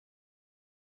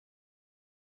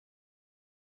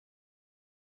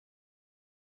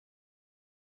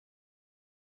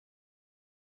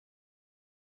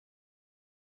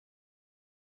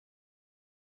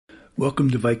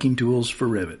Welcome to Viking Tools for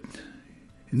Revit.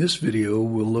 In this video,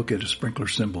 we'll look at a sprinkler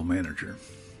symbol manager.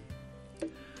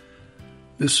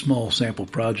 This small sample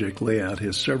project layout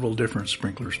has several different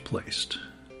sprinklers placed.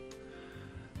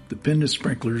 The pendant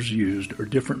sprinklers used are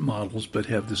different models but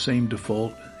have the same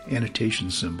default annotation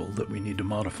symbol that we need to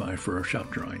modify for our shop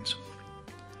drawings.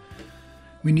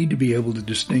 We need to be able to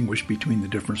distinguish between the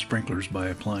different sprinklers by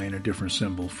applying a different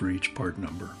symbol for each part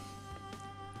number.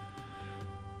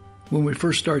 When we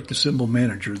first start the symbol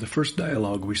manager, the first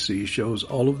dialog we see shows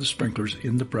all of the sprinklers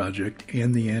in the project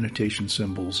and the annotation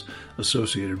symbols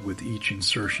associated with each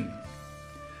insertion.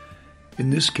 In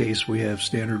this case, we have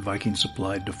standard Viking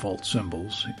supplied default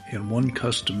symbols and one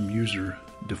custom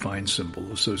user-defined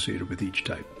symbol associated with each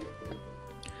type.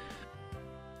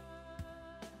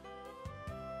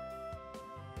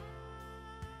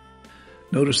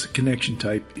 Notice the connection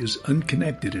type is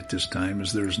unconnected at this time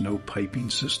as there is no piping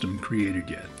system created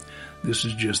yet. This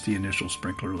is just the initial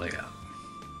sprinkler layout.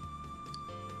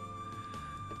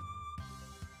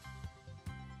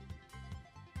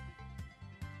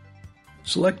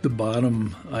 Select the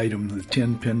bottom item, the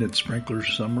 10 pendant sprinkler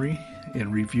summary,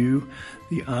 and review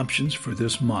the options for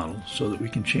this model so that we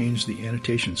can change the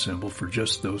annotation symbol for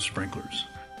just those sprinklers.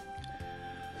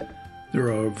 There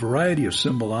are a variety of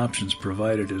symbol options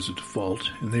provided as a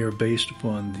default, and they are based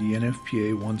upon the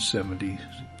NFPA 170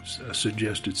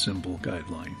 suggested symbol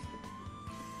guideline.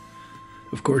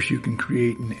 Of course, you can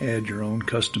create and add your own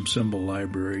custom symbol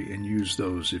library and use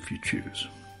those if you choose.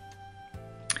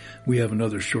 We have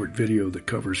another short video that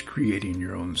covers creating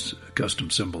your own custom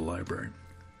symbol library.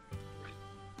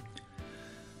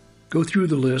 Go through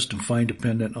the list and find a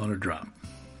pendant on a drop.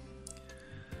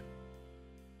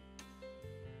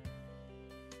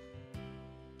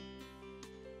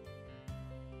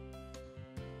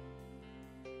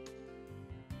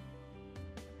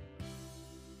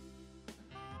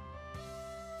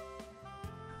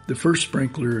 The first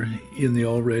sprinkler in the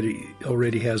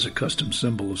already has a custom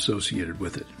symbol associated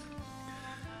with it.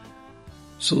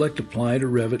 Select Apply to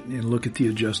Revit and look at the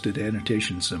adjusted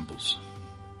annotation symbols.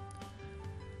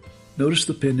 Notice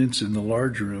the pendants in the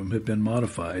large room have been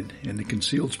modified and the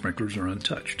concealed sprinklers are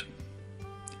untouched.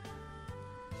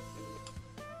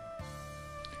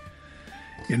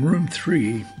 In room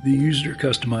 3, the user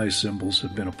customized symbols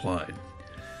have been applied.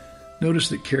 Notice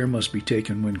that care must be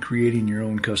taken when creating your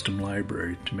own custom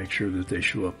library to make sure that they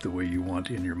show up the way you want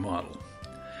in your model.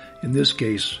 In this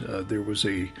case, there was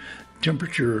a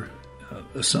temperature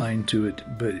assigned to it,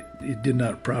 but it did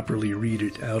not properly read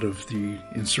it out of the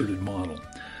inserted model.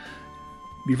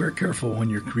 Be very careful when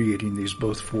you're creating these,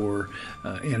 both for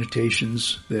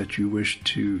annotations that you wish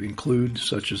to include,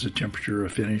 such as a temperature, a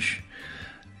finish,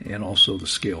 and also the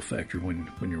scale factor when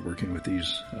you're working with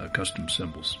these custom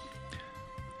symbols.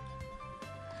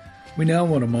 We now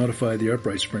want to modify the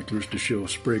upright sprinklers to show a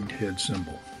sprigged head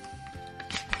symbol.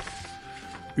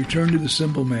 Return to the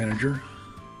symbol manager,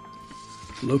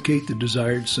 locate the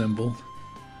desired symbol,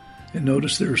 and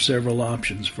notice there are several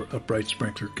options for upright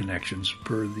sprinkler connections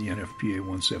per the NFPA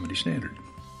 170 standard.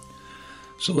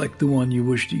 Select the one you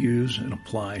wish to use and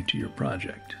apply to your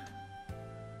project.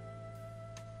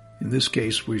 In this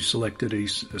case, we selected a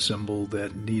symbol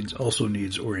that also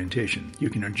needs orientation. You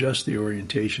can adjust the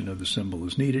orientation of the symbol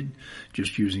as needed,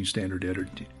 just using standard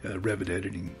Revit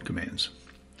editing commands.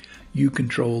 You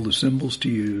control the symbols to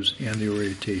use and the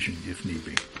orientation if need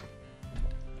be.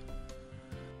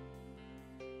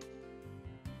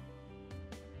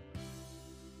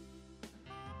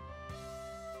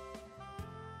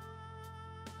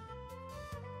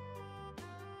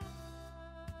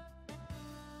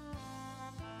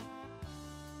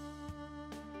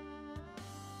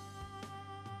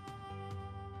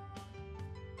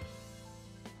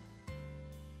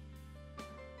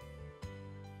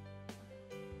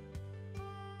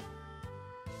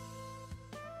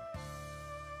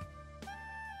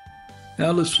 Now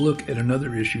let's look at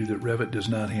another issue that Revit does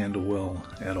not handle well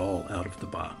at all out of the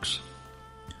box.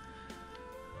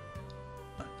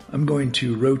 I'm going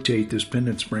to rotate this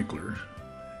pendant sprinkler.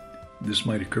 This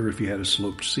might occur if you had a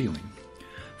sloped ceiling.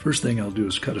 First thing I'll do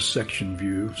is cut a section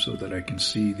view so that I can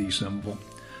see the symbol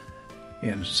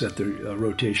and set the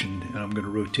rotation, and I'm going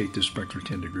to rotate this sprinkler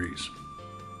 10 degrees.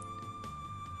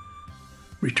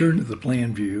 Return to the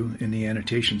plan view and the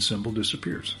annotation symbol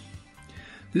disappears.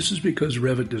 This is because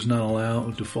Revit does not allow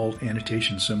default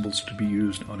annotation symbols to be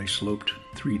used on a sloped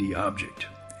 3D object,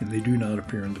 and they do not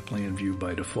appear in the plan view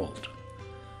by default.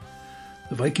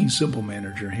 The Viking Symbol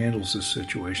Manager handles this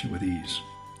situation with ease.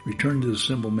 Return to the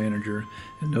Symbol Manager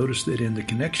and notice that in the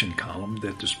connection column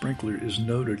that the sprinkler is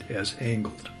noted as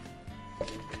angled.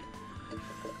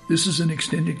 This is an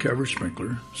extended coverage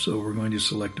sprinkler, so we're going to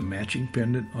select a matching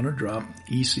pendant on a drop,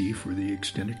 EC for the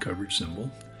extended coverage symbol.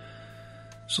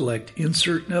 Select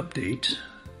Insert and Update,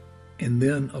 and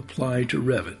then Apply to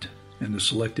Revit, and the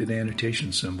selected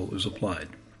annotation symbol is applied.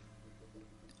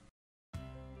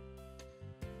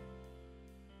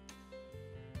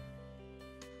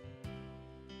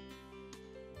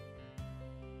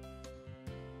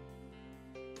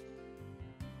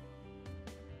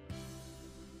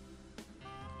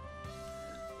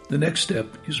 The next step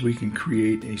is we can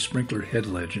create a sprinkler head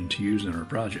legend to use in our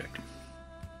project.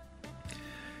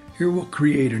 Here we'll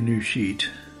create a new sheet,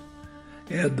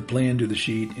 add the plan to the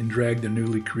sheet, and drag the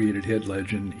newly created head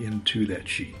legend into that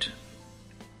sheet.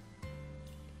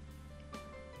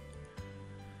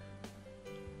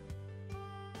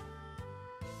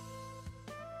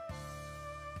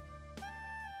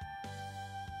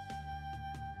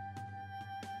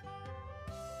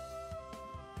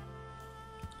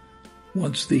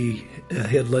 Once the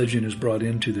head legend is brought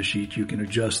into the sheet, you can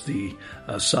adjust the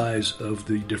size of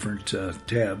the different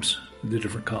tabs, the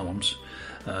different columns,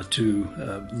 to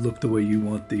look the way you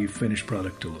want the finished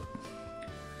product to look.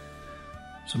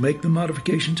 So make the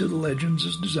modification to the legends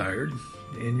as desired,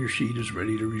 and your sheet is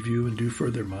ready to review and do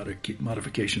further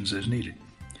modifications as needed.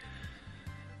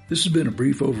 This has been a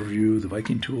brief overview of the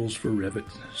Viking tools for Revit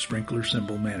Sprinkler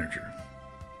Symbol Manager.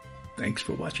 Thanks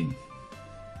for watching.